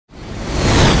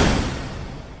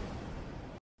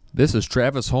This is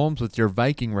Travis Holmes with your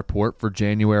Viking Report for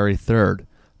January 3rd.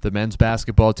 The men's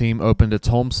basketball team opened its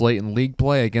home slate in league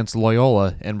play against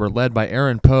Loyola and were led by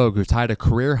Aaron Pogue, who tied a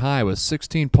career high with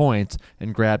 16 points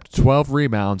and grabbed 12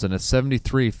 rebounds in a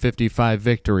 73-55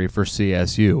 victory for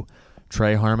CSU.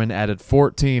 Trey Harmon added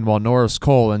 14, while Norris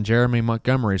Cole and Jeremy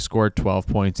Montgomery scored 12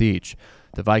 points each.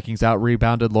 The Vikings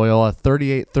out-rebounded Loyola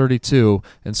 38-32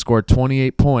 and scored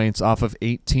 28 points off of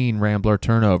 18 Rambler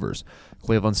turnovers.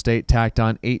 Cleveland State tacked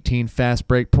on 18 fast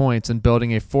break points and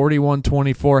building a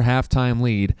 41-24 halftime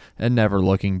lead and never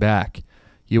looking back.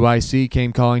 UIC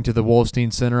came calling to the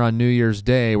Wolstein Center on New Year's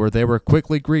Day, where they were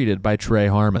quickly greeted by Trey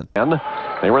Harmon.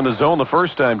 They were in the zone the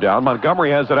first time down.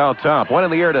 Montgomery has it out top. Went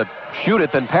in the air to shoot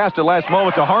it, then passed it last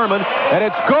moment to Harmon, and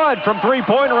it's good from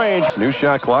three-point range. New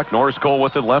shot clock. Norris Cole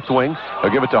with it, left wing.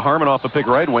 They'll give it to Harmon off the pick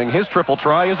right wing. His triple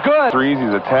try is good. Threes,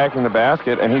 he's attacking the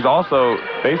basket, and he's also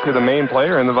basically the main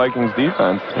player in the Vikings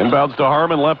defense. Inbounds to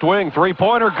Harmon, left wing.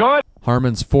 Three-pointer, good.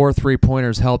 Harmon's 4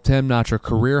 3-pointers helped him notch a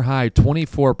career-high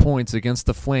 24 points against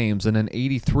the Flames in an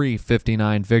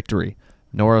 83-59 victory.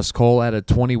 Norris Cole added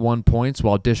 21 points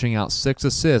while dishing out 6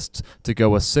 assists to go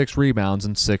with 6 rebounds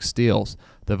and 6 steals.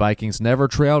 The Vikings never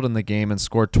trailed in the game and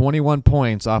scored 21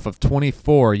 points off of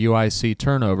 24 UIC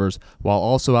turnovers, while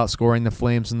also outscoring the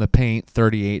Flames in the paint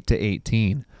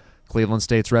 38-18. Cleveland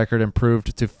State's record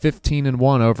improved to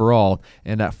 15-1 overall,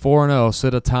 and at 4-0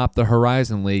 sit atop the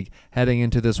Horizon League heading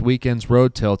into this weekend's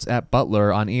road tilts at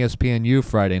Butler on ESPNU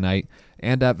Friday night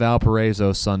and at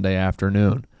Valparaiso Sunday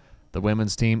afternoon. The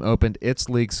women's team opened its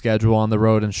league schedule on the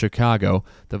road in Chicago.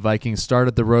 The Vikings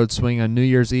started the road swing on New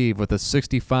Year's Eve with a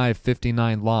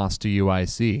 65-59 loss to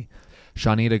UIC.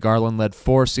 Shawnita Garland led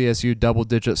 4 CSU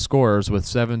double-digit scorers with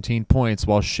 17 points,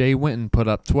 while Shea Winton put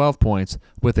up 12 points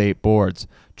with 8 boards.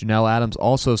 Janelle Adams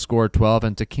also scored 12,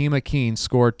 and Takima Keene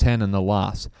scored 10 in the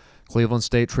loss. Cleveland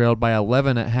State trailed by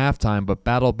 11 at halftime, but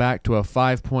battled back to a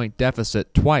 5-point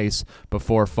deficit twice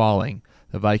before falling.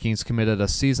 The Vikings committed a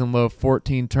season-low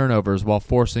 14 turnovers while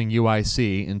forcing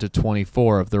UIC into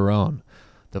 24 of their own.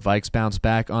 The Vikes bounced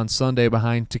back on Sunday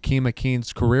behind Takima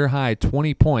Keene's career-high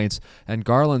 20 points and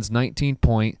Garland's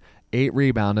 19-point,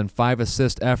 8-rebound, and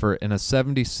 5-assist effort in a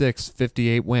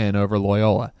 76-58 win over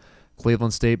Loyola.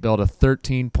 Cleveland State built a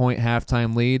 13-point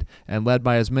halftime lead and led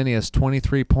by as many as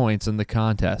 23 points in the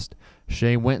contest.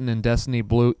 Shea Winton and Destiny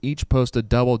Blue each posted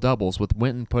double-doubles, with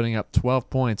Winton putting up 12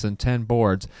 points and 10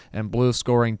 boards, and Blue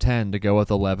scoring 10 to go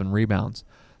with 11 rebounds.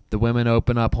 The women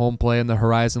open up home play in the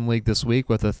Horizon League this week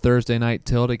with a Thursday night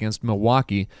tilt against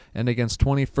Milwaukee and against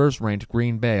 21st-ranked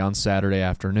Green Bay on Saturday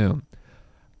afternoon.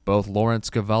 Both Lawrence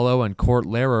Gavello and Court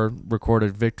Lehrer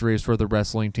recorded victories for the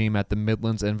wrestling team at the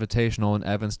Midlands Invitational in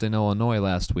Evanston, Illinois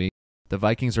last week. The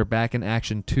Vikings are back in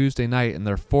action Tuesday night in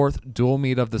their 4th dual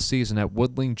meet of the season at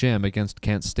Woodling Gym against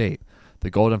Kent State. The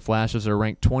Golden Flashes are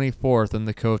ranked 24th in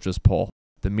the coaches poll.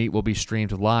 The meet will be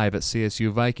streamed live at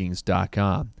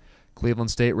CSUVikings.com.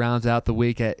 Cleveland State rounds out the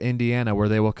week at Indiana, where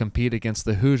they will compete against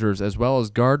the Hoosiers as well as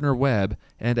Gardner-Webb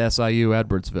and SIU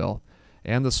Edwardsville.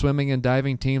 And the swimming and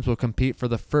diving teams will compete for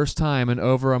the first time in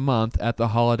over a month at the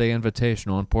Holiday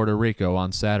Invitational in Puerto Rico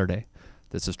on Saturday.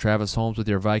 This is Travis Holmes with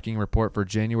your Viking Report for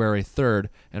January 3rd,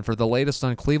 and for the latest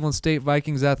on Cleveland State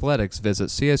Vikings athletics, visit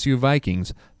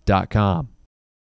CSUVikings.com.